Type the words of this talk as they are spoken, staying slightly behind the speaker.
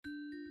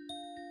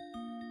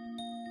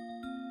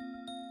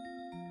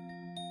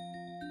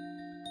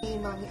me,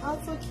 Mommy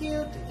Also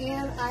Cute,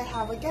 and I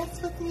have a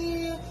guest with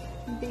me,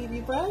 Baby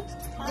Brett.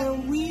 Hi.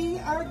 And we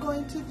are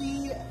going to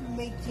be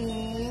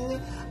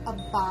making a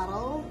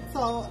bottle.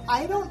 So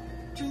I don't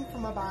drink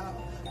from a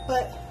bottle,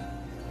 but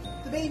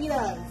the baby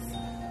does.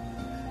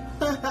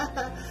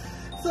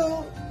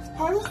 So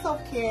part of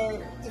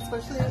self-care,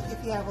 especially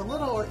if you have a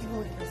little or even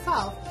with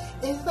yourself,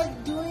 is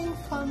like doing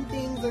fun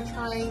things or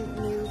trying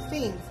new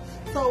things.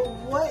 So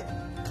what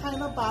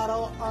kind of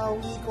bottle are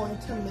we going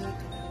to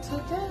make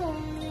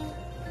today?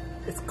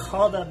 It's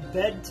called a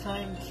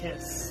Bedtime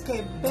Kiss.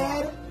 Okay,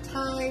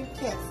 Bedtime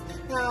Kiss.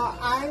 Now,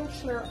 I'm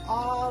sure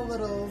all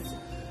littles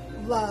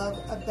love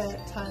a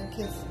bedtime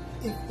kiss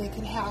if they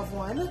could have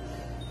one.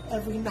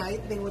 Every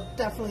night, they would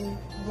definitely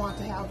want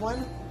to have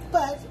one.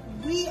 But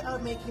we are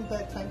making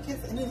Bedtime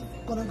Kiss, and it's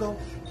going to go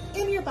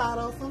in your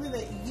bottle, something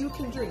that you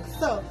can drink.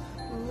 So,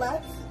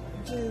 let's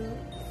do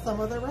some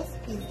of the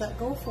recipes that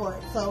go for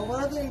it. So, what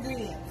are the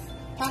ingredients?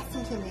 Pass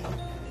them to me.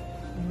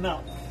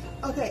 Milk.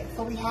 Okay,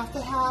 so we have to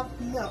have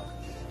milk.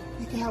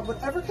 You can have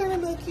whatever kind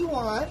of milk you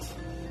want.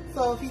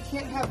 So if you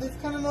can't have this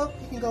kind of milk,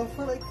 you can go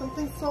for like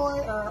something soy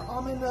or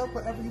almond milk,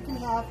 whatever you can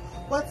have.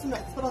 What's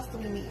next? What else do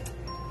we need?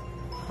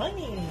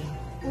 Honey.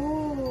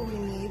 Ooh, we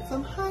need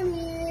some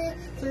honey.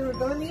 So we're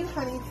going to need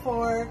honey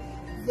for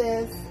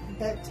this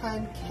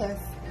Bedtime Kiss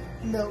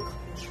milk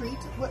treat.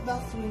 What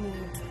else do we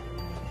need?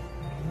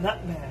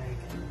 Nutmeg.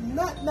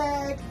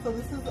 Nutmeg. So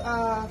this is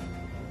a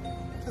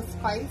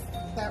spice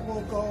that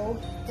will go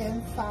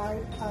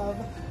inside of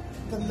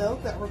the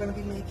milk that we're going to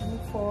be making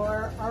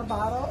for our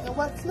bottle. And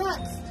what's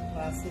next?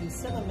 Lastly,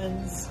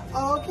 cinnamons.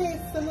 Okay,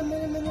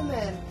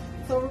 cinnamon.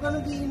 So we're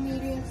going to be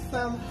needing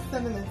some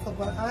cinnamon. So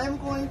what I'm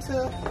going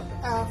to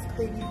ask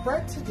Baby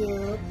Brett to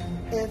do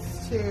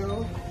is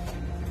to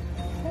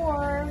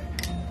pour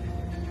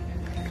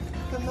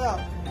the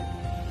milk.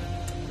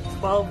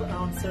 12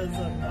 ounces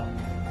of milk.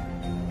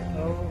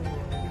 Oh.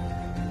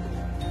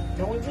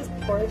 Don't we just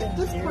pour it in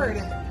Just here? pour it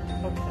in.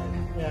 Okay,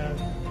 yeah.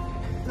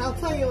 And I'll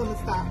tell you when to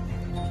stop.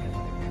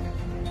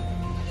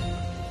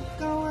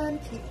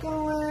 Keep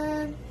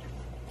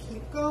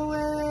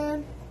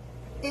going,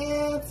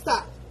 and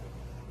stop.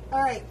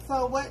 Alright,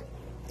 so what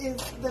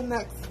is the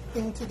next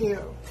thing to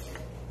do?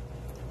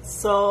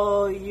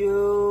 So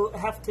you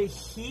have to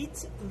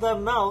heat the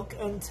milk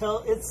until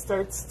it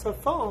starts to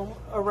foam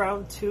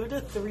around 2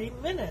 to 3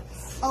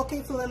 minutes.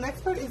 Okay, so the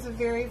next part is a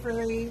very,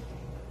 very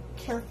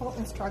careful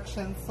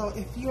instructions. So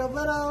if you're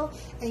little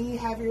and you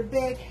have your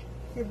big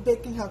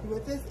can help you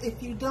with this.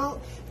 If you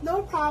don't,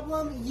 no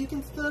problem. You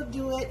can still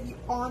do it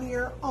on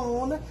your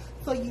own.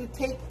 So you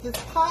take this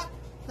pot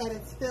that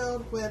is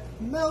filled with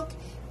milk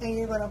and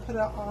you're going to put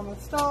it on the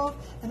stove,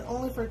 and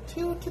only for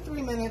 2 to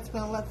 3 minutes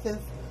we're going to let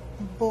this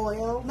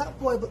boil, not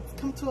boil, but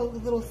come to a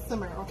little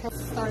simmer, okay?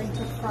 It's starting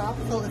to froth,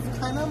 so it's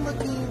kind of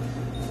looking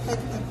like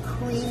a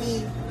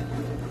creamy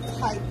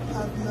type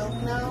of milk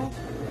now.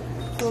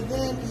 So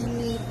then you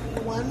need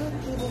 1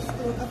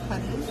 tablespoon of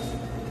honey.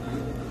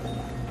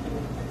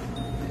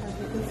 As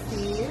you can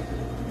see,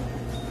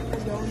 you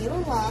don't need a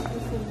lot,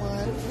 just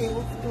 1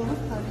 tablespoon of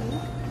honey.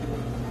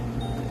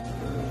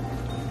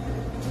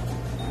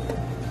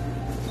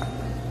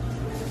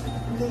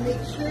 And then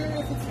make sure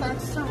if it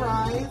starts to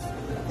rise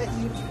that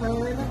you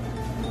turn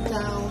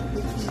down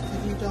the heat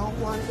because you don't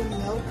want the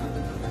milk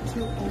to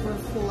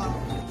overflow.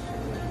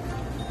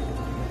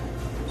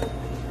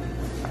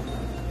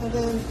 And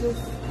then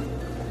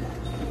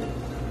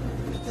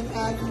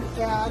as you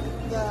add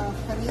the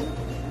honey,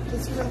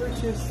 just remember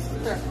to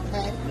stir,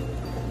 okay?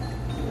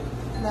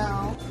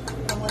 Now,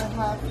 I'm going to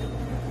have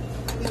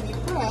Baby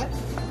Brett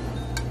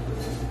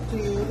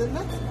do the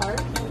next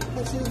part,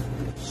 which is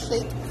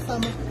shake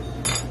some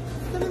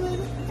cinnamon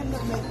and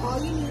nutmeg. All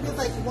you need is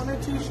like 1 or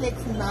 2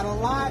 shakes, not a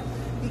lot,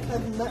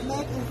 because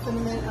nutmeg and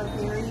cinnamon are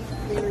very,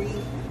 very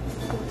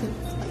potent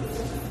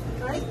spices.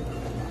 Alright?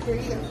 Here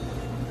you go.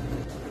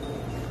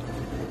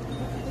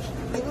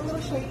 Give a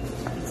little shake.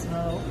 It's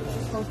no.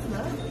 Oh, it's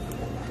not?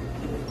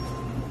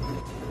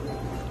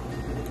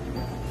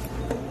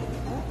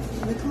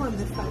 Okay, come on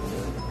this side.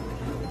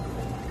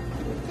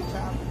 Good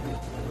job.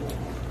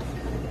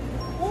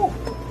 Oh!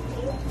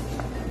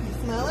 You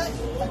smell it?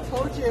 I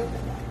told you.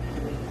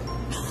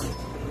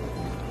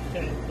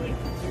 Okay, like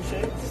 2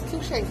 shakes? Just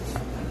 2 shakes.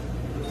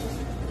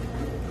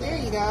 There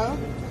you go.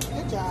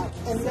 Good job.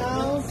 And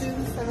now do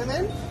the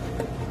cinnamon.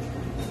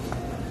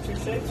 2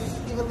 shakes?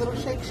 Give a little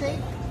shake.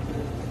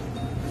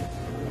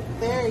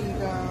 There you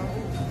go.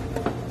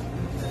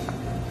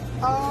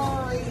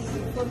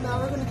 Alrighty. So now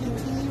we're going to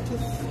continue to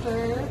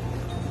stir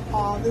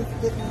all this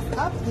goodness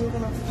up. And we're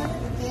going to put it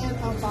in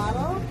a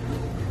bottle.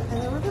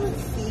 And then we're going to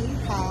see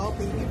how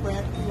Baby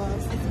Brett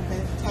loves his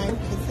bedtime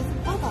kisses.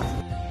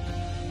 Bye-bye.